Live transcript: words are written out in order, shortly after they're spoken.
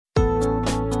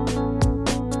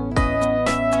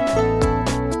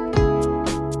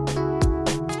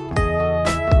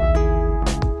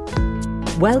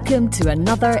Welcome to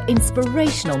another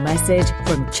inspirational message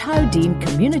from Chowdean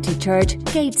Community Church,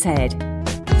 Gateshead.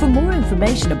 For more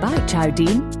information about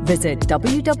Chowdean, visit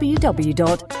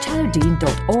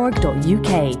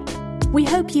www.chowdean.org.uk. We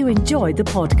hope you enjoy the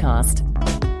podcast.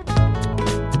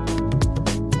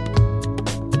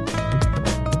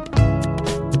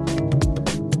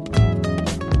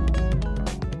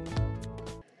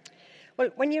 Well,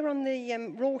 when you're on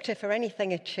the rota for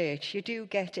anything at church, you do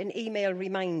get an email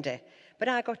reminder. But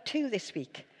I got two this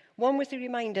week. One was a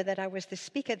reminder that I was the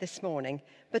speaker this morning,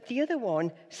 but the other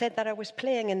one said that I was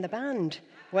playing in the band.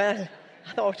 Well,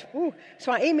 I thought, ooh.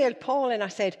 So I emailed Paul and I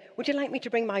said, would you like me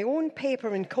to bring my own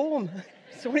paper and comb?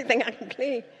 It's the only thing I can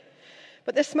play.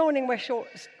 But this morning we're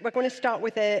going to start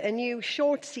with a new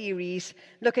short series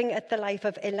looking at the life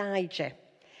of Elijah.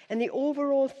 And the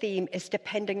overall theme is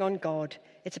depending on God.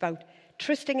 It's about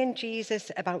trusting in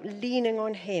Jesus, about leaning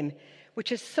on him,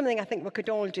 which is something I think we could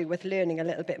all do with learning a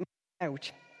little bit more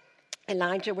about.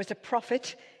 Elijah was a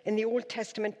prophet in the Old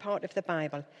Testament part of the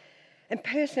Bible. And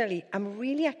personally, I'm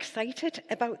really excited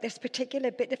about this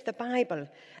particular bit of the Bible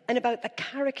and about the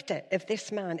character of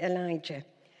this man, Elijah.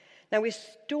 Now, his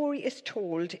story is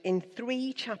told in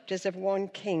 3 chapters of 1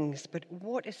 Kings, but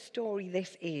what a story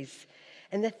this is.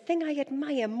 And the thing I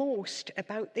admire most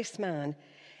about this man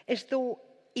is though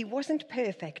he wasn't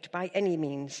perfect by any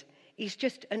means. He's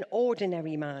just an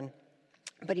ordinary man.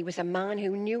 But he was a man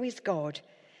who knew his God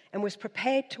and was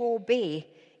prepared to obey,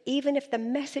 even if the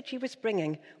message he was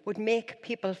bringing would make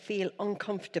people feel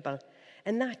uncomfortable.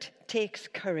 And that takes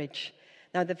courage.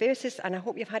 Now, the verses, and I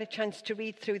hope you've had a chance to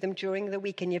read through them during the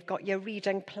week and you've got your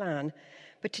reading plan.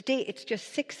 But today it's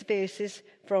just 6 verses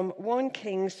from 1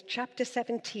 Kings chapter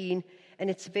 17, and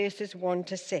it's verses 1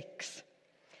 to 6.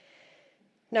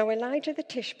 Now Elijah the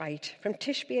Tishbite from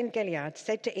Tishbe in Gilead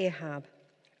said to Ahab,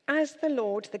 as the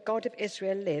Lord, the God of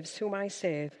Israel, lives, whom I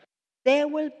serve, there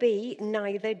will be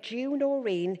neither dew nor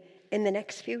rain in the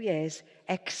next few years,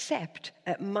 except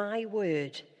at my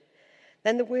word.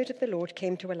 Then the word of the Lord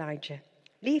came to Elijah.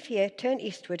 Leave here, turn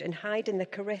eastward, and hide in the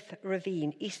Kerith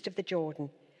ravine, east of the Jordan.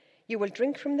 You will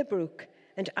drink from the brook,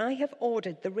 and I have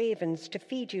ordered the ravens to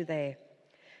feed you there.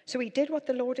 So he did what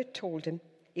the Lord had told him.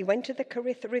 He went to the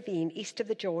Kerith ravine, east of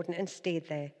the Jordan, and stayed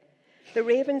there. The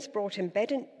ravens brought him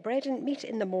bread and meat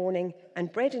in the morning,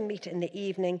 and bread and meat in the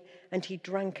evening, and he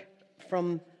drank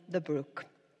from the brook.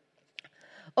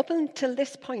 Up until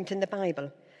this point in the Bible,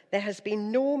 there has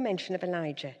been no mention of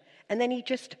Elijah, and then he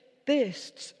just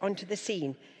bursts onto the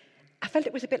scene. I felt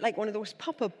it was a bit like one of those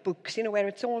pop-up books, where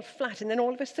it's all flat, and then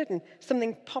all of a sudden,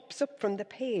 something pops up from the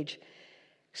page.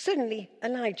 Suddenly,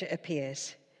 Elijah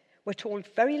appears. We're told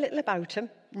very little about him,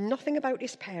 nothing about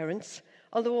his parents,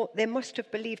 although they must have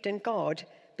believed in God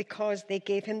because they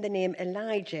gave him the name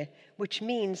Elijah, which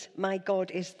means, my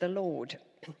God is the Lord.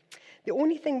 The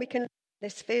only thing we can learn from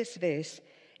this first verse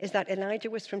is that Elijah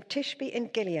was from Tishbe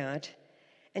in Gilead,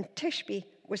 and Tishbe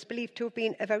was believed to have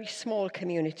been a very small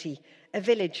community, a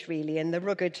village really, in the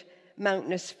rugged,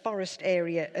 mountainous forest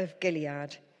area of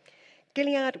Gilead.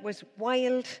 Gilead was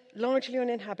wild, largely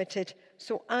uninhabited,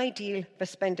 so ideal for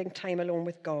spending time alone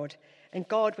with God. And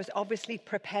God was obviously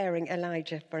preparing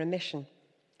Elijah for a mission.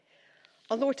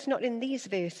 Although it's not in these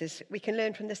verses, we can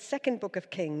learn from the 2nd book of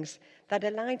Kings that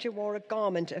Elijah wore a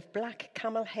garment of black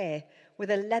camel hair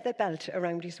with a leather belt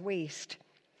around his waist.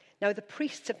 Now, the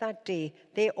priests of that day,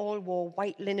 they all wore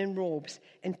white linen robes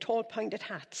and tall pointed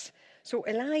hats. So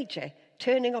Elijah,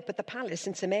 turning up at the palace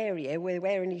in Samaria,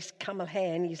 wearing his camel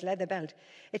hair and his leather belt,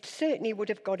 it certainly would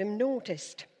have got him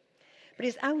noticed. But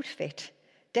his outfit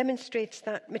demonstrates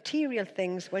that material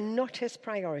things were not his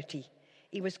priority.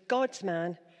 He was God's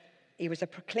man, he was a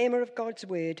proclaimer of God's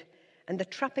word, and the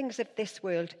trappings of this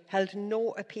world held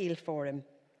no appeal for him.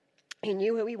 He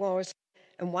knew who he was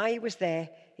and why he was there.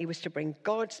 He was to bring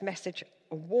God's message,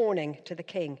 a warning to the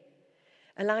king.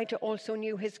 Elijah also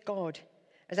knew his God.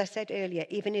 As I said earlier,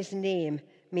 even his name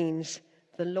means,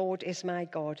 the Lord is my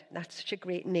God. That's such a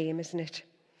great name, isn't it?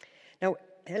 Now,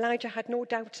 Elijah had no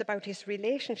doubts about his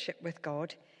relationship with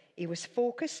God. He was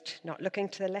focused, not looking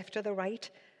to the left or the right,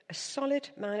 a solid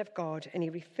man of God, and he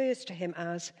refers to him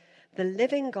as the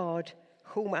living God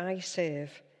whom I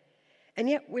serve. And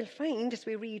yet we'll find as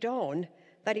we read on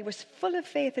that he was full of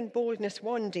faith and boldness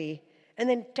one day, and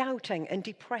then doubting and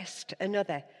depressed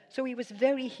another. So he was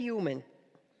very human.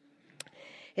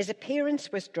 His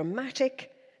appearance was dramatic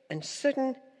and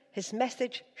sudden, his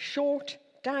message short,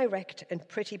 direct, and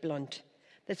pretty blunt.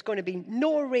 There's going to be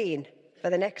no rain for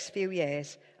the next few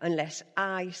years unless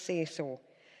I say so.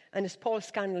 And as Paul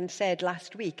Scanlon said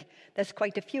last week, there's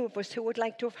quite a few of us who would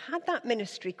like to have had that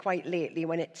ministry quite lately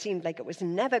when it seemed like it was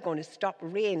never going to stop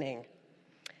raining.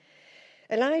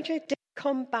 Elijah didn't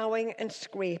come bowing and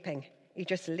scraping. He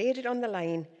just laid it on the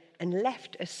line and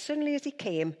left as suddenly as he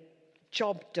came.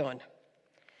 Job done.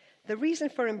 The reason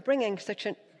for him bringing such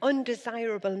an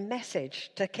undesirable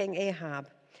message to King Ahab,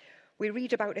 we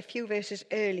read about a few verses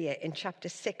earlier in chapter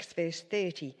 6, verse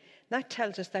 30. That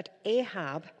tells us that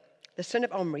Ahab, the son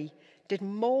of Omri, did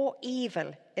more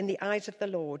evil in the eyes of the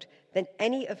Lord than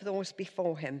any of those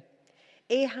before him.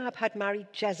 Ahab had married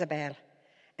Jezebel,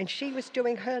 and she was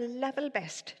doing her level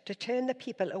best to turn the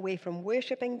people away from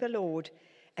worshipping the Lord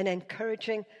and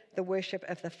encouraging the worship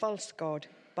of the false god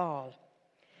Baal.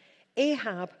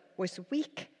 Ahab was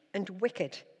weak and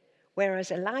wicked,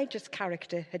 whereas Elijah's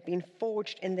character had been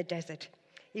forged in the desert.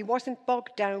 He wasn't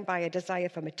bogged down by a desire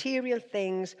for material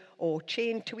things or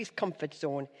chained to his comfort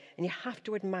zone, and you have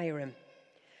to admire him.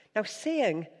 Now,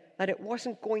 saying that it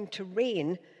wasn't going to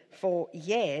rain for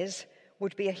years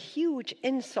would be a huge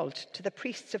insult to the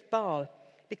priests of Baal,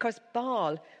 because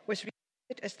Baal was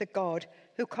regarded as the god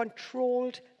who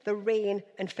controlled the rain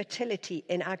and fertility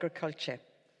in agriculture.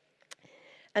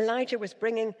 Elijah was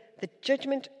bringing the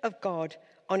judgment of God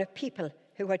on a people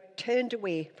who had turned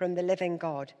away from the living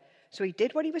God. So he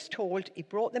did what he was told, he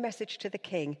brought the message to the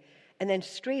king, and then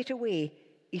straight away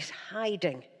he's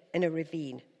hiding in a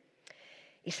ravine.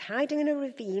 He's hiding in a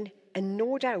ravine, and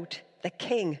no doubt the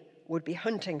king would be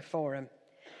hunting for him.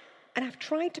 And I've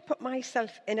tried to put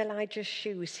myself in Elijah's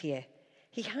shoes here.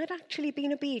 He had actually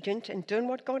been obedient and done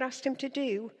what God asked him to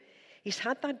do. He's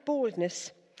had that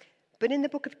boldness. But in the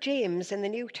book of James in the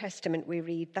New Testament, we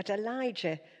read that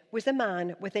Elijah was a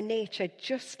man with a nature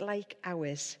just like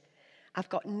ours. I've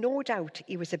got no doubt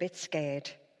he was a bit scared.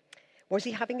 Was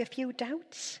he having a few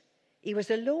doubts? He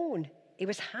was alone. He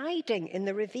was hiding in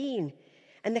the ravine,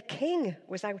 and the king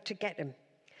was out to get him.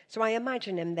 So I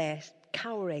imagine him there,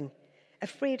 cowering,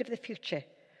 afraid of the future,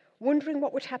 wondering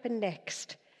what would happen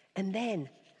next. And then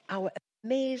our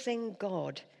amazing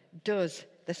God does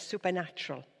the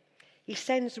supernatural. He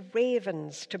sends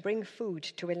ravens to bring food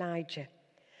to Elijah.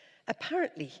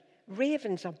 Apparently,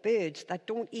 ravens are birds that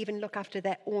don't even look after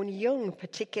their own young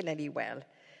particularly well.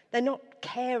 They're not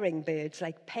caring birds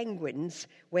like penguins,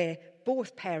 where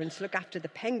both parents look after the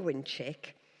penguin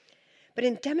chick. But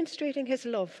in demonstrating his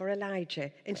love for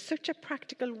Elijah in such a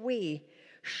practical way,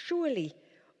 surely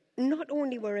not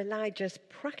only were Elijah's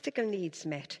practical needs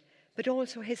met, but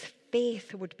also his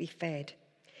faith would be fed.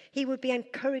 He would be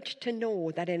encouraged to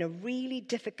know that in a really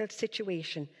difficult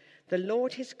situation, the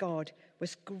Lord his God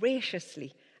was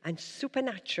graciously and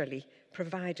supernaturally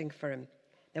providing for him.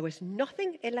 There was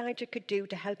nothing Elijah could do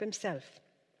to help himself,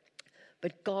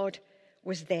 but God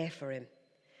was there for him.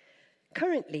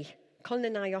 Currently, Colin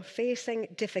and I are facing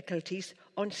difficulties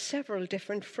on several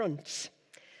different fronts.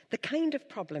 The kind of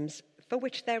problems for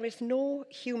which there is no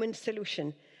human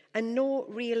solution and no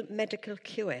real medical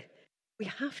cure. We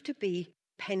have to be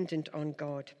dependent on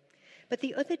God. But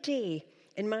the other day,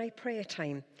 in my prayer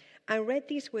time, I read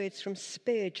these words from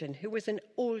Spurgeon, who was an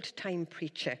old-time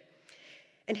preacher.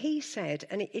 And he said,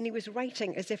 and he was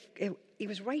writing as if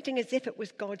it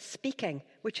was God speaking,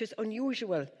 which is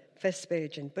unusual for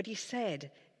Spurgeon. But he said,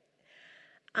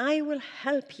 "I will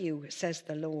help you, says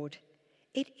the Lord.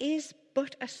 It is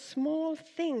but a small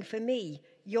thing for me,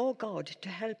 your God, to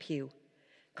help you.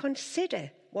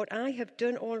 Consider what I have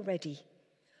done already.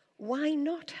 Why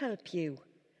not help you?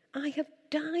 I have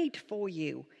died for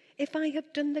you. If I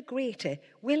have done the greater,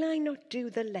 will I not do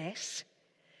the less?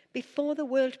 Before the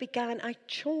world began, I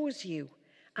chose you.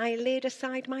 I laid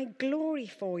aside my glory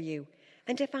for you.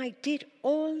 And if I did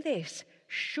all this,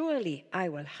 surely I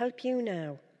will help you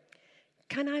now.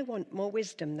 Can I want more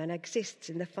wisdom than exists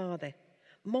in the Father,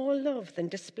 more love than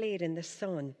displayed in the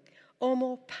Son, or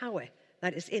more power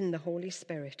that is in the Holy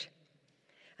Spirit?"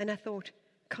 And I thought,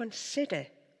 consider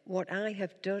what I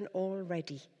have done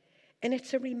already. And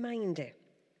it's a reminder.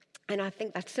 And I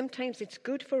think that sometimes it's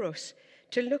good for us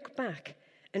to look back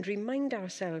and remind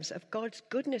ourselves of God's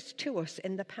goodness to us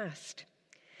in the past.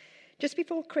 Just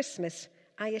before Christmas,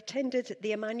 I attended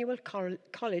the Emmanuel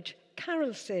College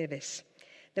carol service.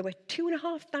 There were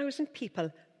 2,500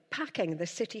 people packing the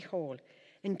City Hall,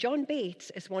 and John Bates,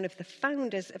 as one of the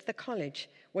founders of the college,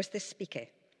 was the speaker.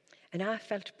 And I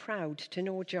felt proud to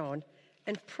know John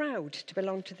and proud to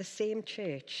belong to the same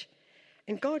church.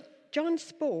 And John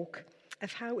spoke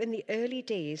of how in the early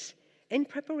days, in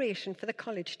preparation for the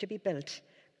college to be built,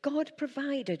 God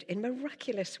provided in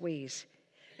miraculous ways.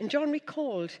 And John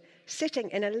recalled sitting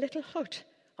in a little hut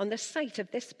on the site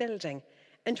of this building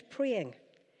and praying.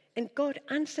 And God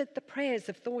answered the prayers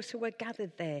of those who were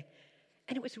gathered there.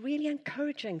 And it was really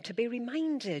encouraging to be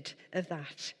reminded of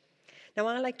that. Now,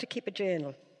 I like to keep a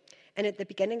journal. And at the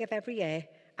beginning of every year,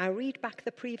 I read back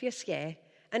the previous year,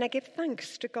 and I give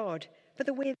thanks to God for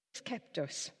the way He's kept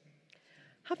us.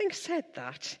 Having said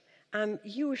that, I'm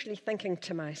usually thinking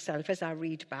to myself as I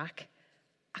read back,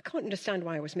 I can't understand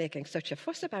why I was making such a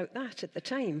fuss about that at the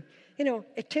time.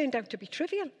 It turned out to be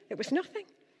trivial. It was nothing.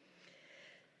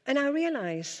 And I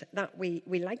realise that we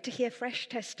like to hear fresh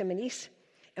testimonies,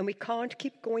 and we can't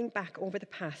keep going back over the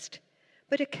past.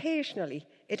 But occasionally,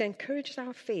 it encourages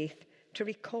our faith to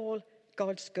recall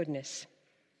God's goodness.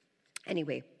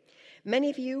 Anyway, many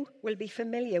of you will be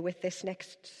familiar with this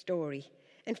next story.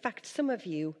 In fact, some of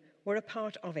you were a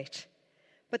part of it.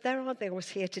 But there are those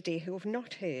here today who have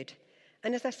not heard.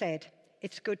 And as I said,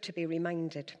 it's good to be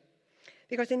reminded.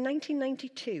 Because in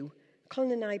 1992,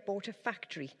 Colin and I bought a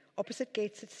factory opposite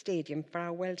Gateshead Stadium for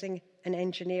our welding and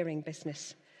engineering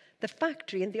business. The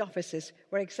factory and the offices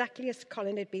were exactly as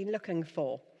Colin had been looking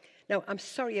for. Now, I'm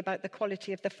sorry about the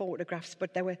quality of the photographs,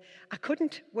 but I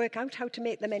couldn't work out how to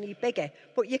make them any bigger,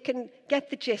 but you can get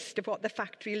the gist of what the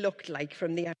factory looked like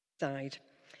from the outside.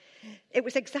 It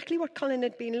was exactly what Colin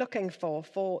had been looking for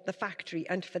the factory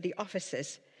and for the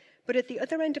offices. But at the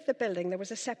other end of the building, there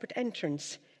was a separate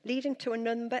entrance leading to a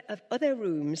number of other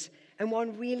rooms and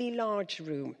one really large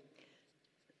room.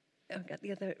 I'll get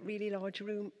the other really large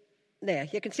room. There,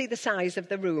 you can see the size of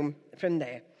the room from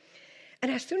there.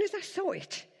 And as soon as I saw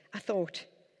it, I thought,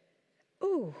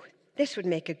 oh, this would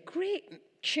make a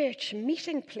great church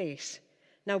meeting place.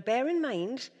 Now, bear in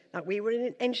mind that we were in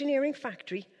an engineering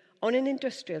factory on an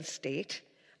industrial estate.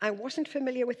 I wasn't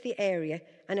familiar with the area,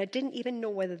 and I didn't even know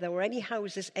whether there were any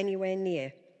houses anywhere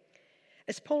near.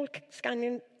 As Paul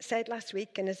Scanlon said last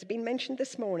week, and has been mentioned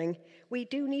this morning, we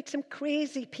do need some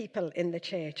crazy people in the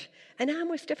church. And I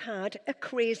must have had a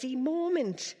crazy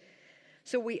moment.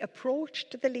 So we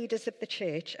approached the leaders of the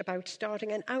church about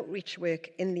starting an outreach work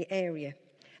in the area.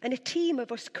 And a team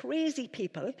of us crazy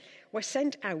people were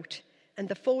sent out, and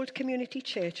the Fold Community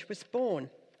Church was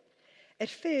born. At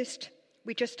first,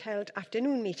 we just held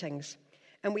afternoon meetings,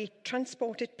 and we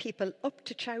transported people up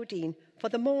to Chowdean for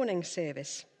the morning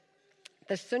service.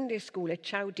 The Sunday school at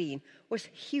Chowdean was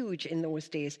huge in those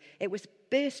days. It was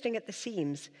bursting at the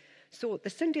seams. So the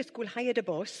Sunday school hired a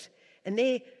bus, and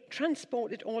they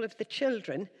transported all of the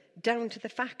children down to the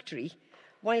factory,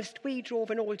 whilst we drove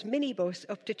an old minibus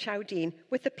up to Chowdean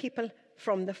with the people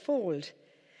from the Fold.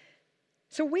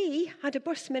 So we had a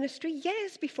bus ministry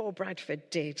years before Bradford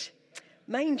did.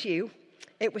 Mind you,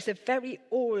 it was a very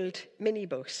old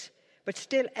minibus, but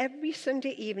still every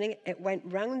Sunday evening it went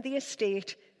round the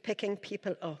estate picking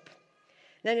people up.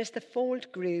 Then as the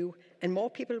Fold grew and more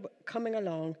people were coming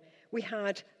along, we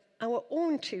had our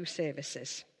own 2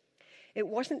 services. It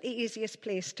wasn't the easiest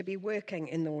place to be working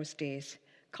in those days.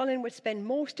 Colin would spend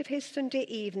most of his Sunday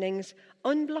evenings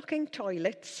unblocking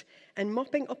toilets and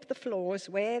mopping up the floors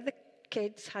where the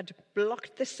kids had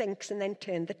blocked the sinks and then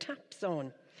turned the taps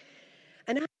on.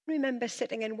 And I remember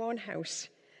sitting in one house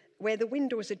where the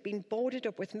windows had been boarded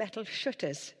up with metal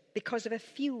shutters because of a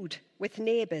feud with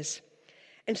neighbours.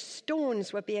 And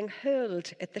stones were being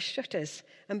hurled at the shutters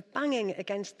and banging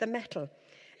against the metal.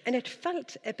 And it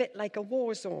felt a bit like a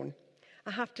war zone.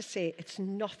 I have to say, it's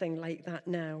nothing like that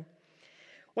now.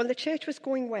 Well, the church was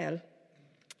going well,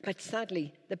 but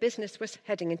sadly, the business was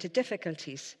heading into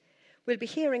difficulties. We'll be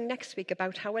hearing next week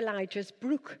about how Elijah's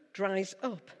brook dries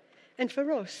up. And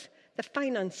for us, the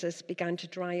finances began to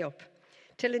dry up.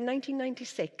 Till in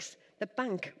 1996, the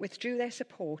bank withdrew their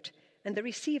support and the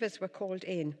receivers were called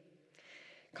in.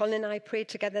 Colin and I prayed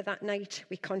together that night.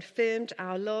 We confirmed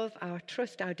our love, our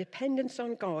trust, our dependence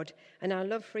on God, and our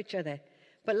love for each other.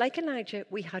 But like Elijah,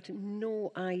 we had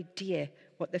no idea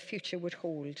what the future would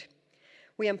hold.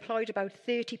 We employed about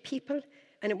 30 people,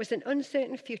 and it was an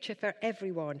uncertain future for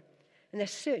everyone. And there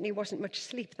certainly wasn't much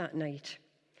sleep that night.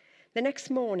 The next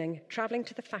morning, travelling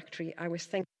to the factory, I was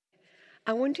thinking,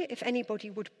 I wonder if anybody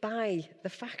would buy the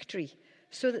factory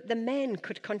so that the men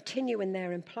could continue in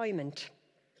their employment.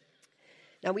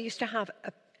 Now, we used to have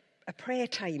a prayer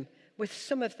time with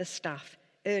some of the staff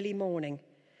early morning.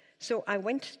 So I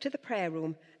went to the prayer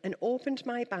room and opened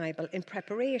my Bible in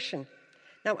preparation.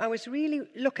 Now, I was really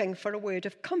looking for a word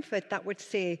of comfort that would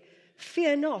say,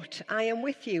 "Fear not, I am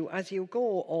with you as you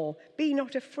go," or "Be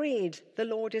not afraid, the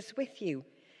Lord is with you."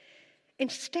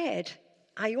 Instead,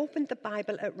 I opened the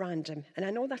Bible at random, and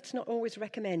I know that's not always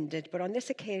recommended, but on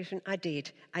this occasion I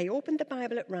did. I opened the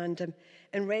Bible at random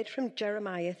and read from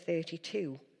Jeremiah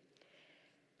 32.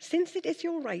 "Since it is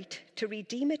your right to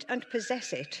redeem it and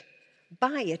possess it,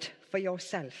 buy it for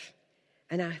yourself."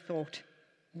 And I thought,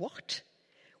 what?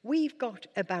 We've got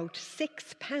about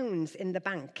 £6 in the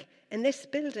bank, and this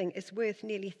building is worth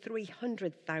nearly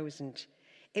 300,000.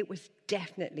 It was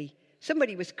definitely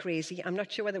Somebody was crazy. I'm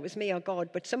not sure whether it was me or God,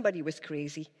 but somebody was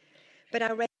crazy. But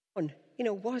I read on,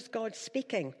 was God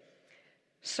speaking?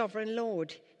 Sovereign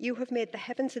Lord, you have made the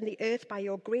heavens and the earth by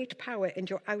your great power and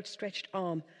your outstretched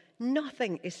arm.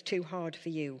 Nothing is too hard for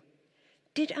you.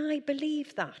 Did I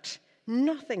believe that?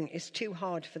 Nothing is too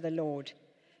hard for the Lord.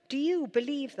 Do you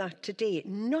believe that today?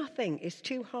 Nothing is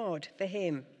too hard for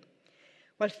him.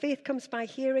 Well, faith comes by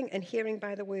hearing and hearing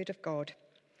by the word of God.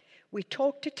 We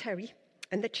talked to Terry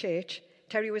and the church.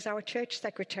 Terry was our church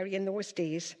secretary in those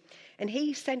days, and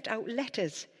he sent out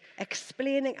letters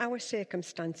explaining our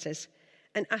circumstances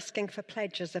and asking for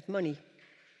pledges of money.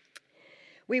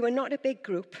 We were not a big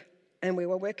group, and we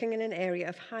were working in an area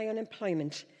of high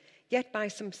unemployment, yet by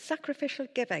some sacrificial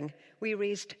giving, we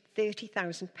raised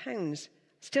 £30,000,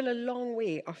 still a long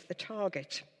way off the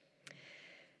target.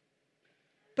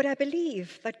 But I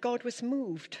believe that God was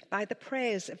moved by the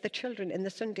prayers of the children in the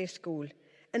Sunday school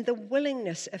and the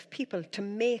willingness of people to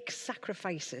make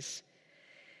sacrifices.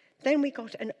 Then we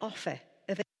got an offer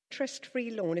of an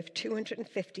interest-free loan of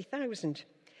 £250,000.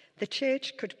 The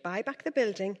church could buy back the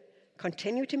building,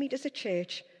 continue to meet as a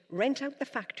church, rent out the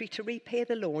factory to repay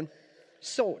the loan.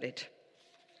 Sorted.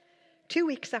 2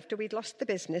 weeks after we'd lost the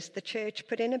business, the church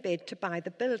put in a bid to buy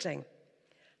the building.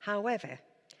 However,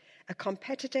 a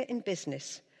competitor in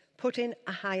business put in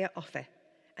a higher offer,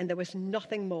 and there was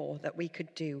nothing more that we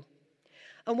could do.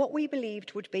 And what we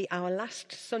believed would be our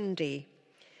last Sunday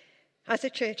as a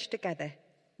church together,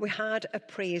 we had a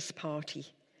praise party.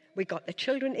 We got the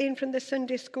children in from the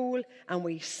Sunday school, and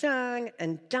we sang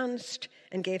and danced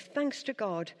and gave thanks to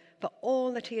God for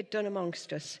all that he had done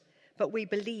amongst us. But we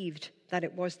believed that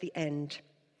it was the end.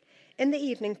 In the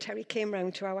evening, Terry came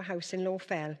round to our house in Low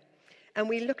Fell, and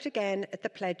we looked again at the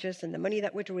pledges and the money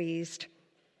that we'd raised,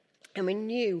 and we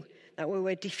knew that we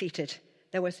were defeated.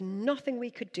 There was nothing we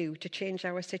could do to change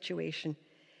our situation.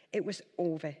 It was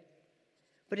over.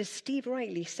 But as Steve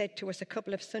Riley said to us a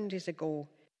couple of Sundays ago,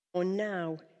 "For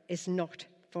now is not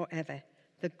forever.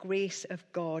 The grace of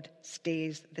God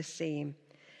stays the same."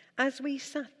 As we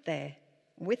sat there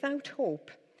without hope,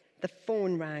 the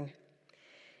phone rang.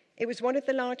 It was one of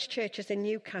the large churches in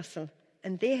Newcastle,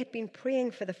 and they had been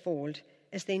praying for the Fold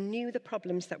as they knew the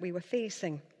problems that we were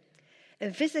facing. A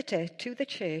visitor to the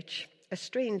church, a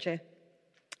stranger,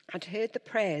 had heard the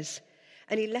prayers,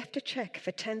 and he left a cheque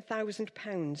for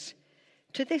 £10,000.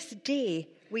 To this day,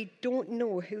 we don't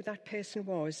know who that person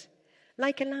was.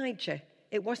 Like Elijah,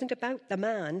 it wasn't about the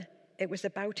man, it was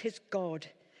about his God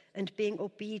and being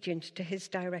obedient to his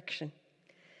direction.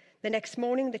 The next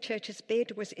morning, the church's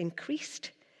bid was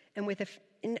increased, and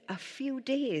in a few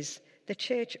days, the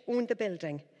church owned the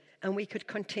building, and we could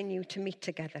continue to meet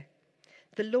together.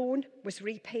 The loan was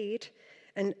repaid,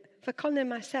 and for Colin and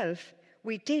myself,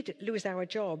 we did lose our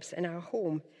jobs and our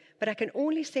home, but I can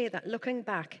only say that looking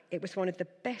back, it was one of the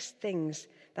best things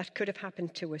that could have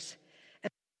happened to us.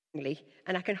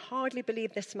 And I can hardly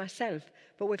believe this myself,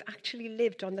 but we've actually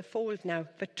lived on the Fold now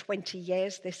for 20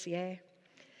 years this year.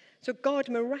 So God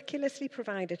miraculously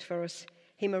provided for us.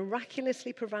 He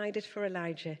miraculously provided for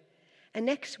Elijah. And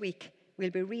next week, we'll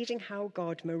be reading how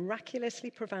God miraculously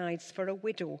provides for a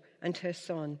widow and her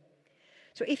son.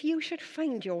 So if you should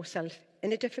find yourself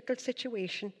in a difficult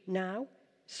situation now,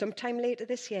 sometime later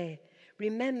this year,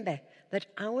 remember that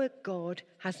our God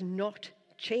has not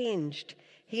changed.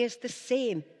 He is the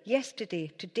same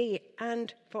yesterday, today,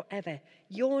 and forever.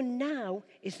 Your now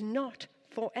is not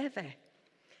forever.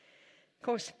 Of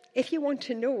course, if you want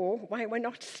to know why we're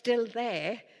not still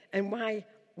there and why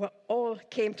we all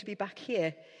came to be back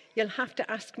here, you'll have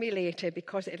to ask me later,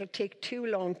 because it'll take too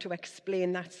long to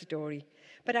explain that story.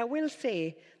 But I will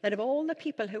say that of all the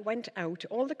people who went out,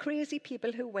 all the crazy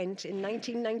people who went in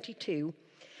 1992,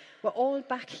 were all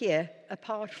back here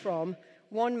apart from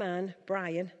one man,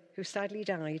 Brian, who sadly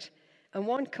died, and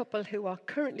one couple who are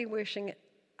currently working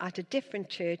at a different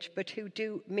church but who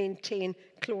do maintain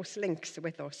close links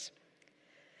with us.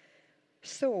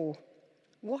 So,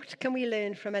 what can we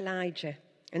learn from Elijah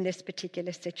in this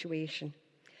particular situation?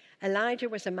 Elijah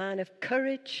was a man of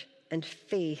courage and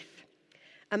faith,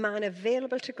 a man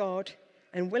available to God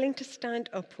and willing to stand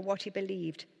up for what he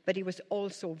believed, but he was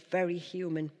also very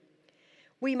human.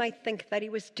 We might think that he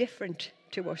was different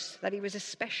to us, that he was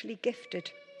especially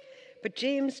gifted. But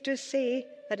James does say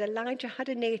that Elijah had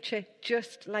a nature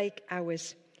just like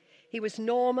ours. He was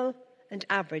normal and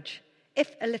average,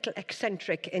 if a little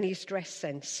eccentric in his dress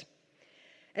sense.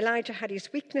 Elijah had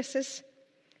his weaknesses,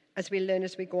 as we learn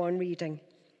as we go on reading.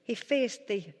 He faced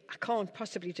the, "I can't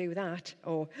possibly do that,"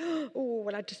 or, "Oh,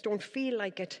 well, I just don't feel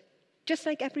like it," just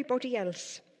like everybody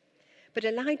else. But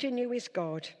Elijah knew his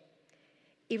God.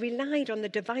 He relied on the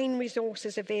divine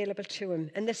resources available to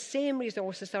him, and the same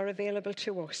resources are available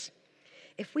to us.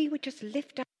 If we would just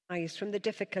lift our eyes from the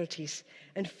difficulties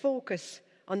and focus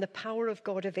on the power of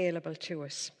God available to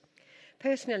us.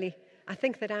 Personally, I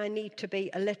think that I need to be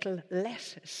a little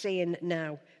less sane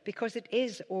now because it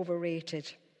is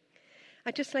overrated.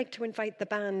 I'd just like to invite the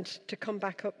band to come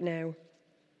back up now.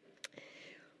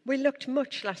 We looked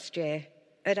much last year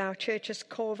at our church's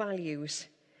core values,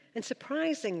 and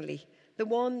surprisingly, the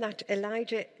one that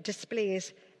Elijah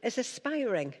displays is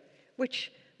aspiring,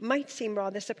 which might seem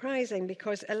rather surprising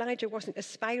because Elijah wasn't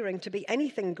aspiring to be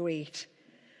anything great.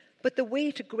 But the way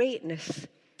to greatness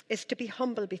is to be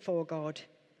humble before God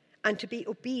and to be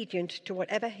obedient to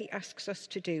whatever he asks us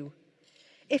to do.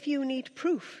 If you need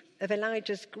proof of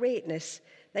Elijah's greatness,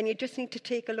 then you just need to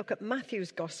take a look at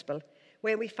Matthew's Gospel,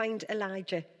 where we find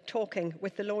Elijah talking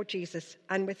with the Lord Jesus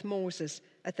and with Moses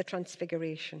at the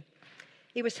Transfiguration.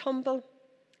 He was humble,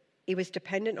 he was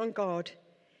dependent on God,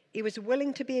 he was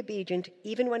willing to be obedient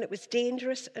even when it was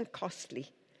dangerous and costly.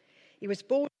 He was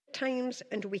bold at times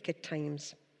and weak at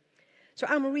times. So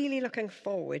I'm really looking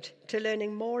forward to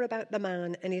learning more about the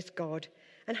man and his God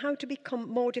and how to become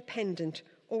more dependent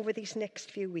over these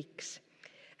next few weeks.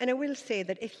 And I will say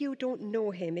that if you don't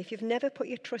know him, if you've never put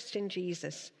your trust in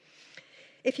Jesus,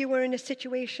 if you were in a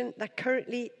situation that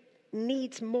currently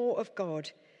needs more of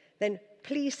God, then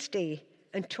please stay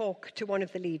and talk to one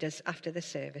of the leaders after the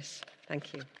service.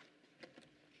 Thank you.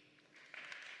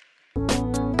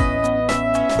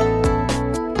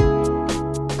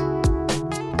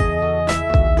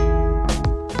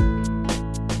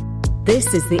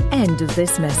 This is the end of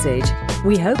this message.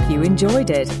 We hope you enjoyed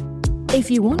it. If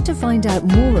you want to find out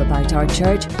more about our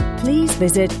church, please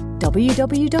visit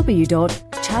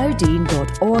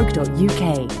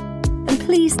www.chowdean.org.uk. And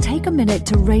please take a minute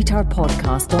to rate our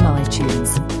podcast on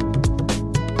iTunes.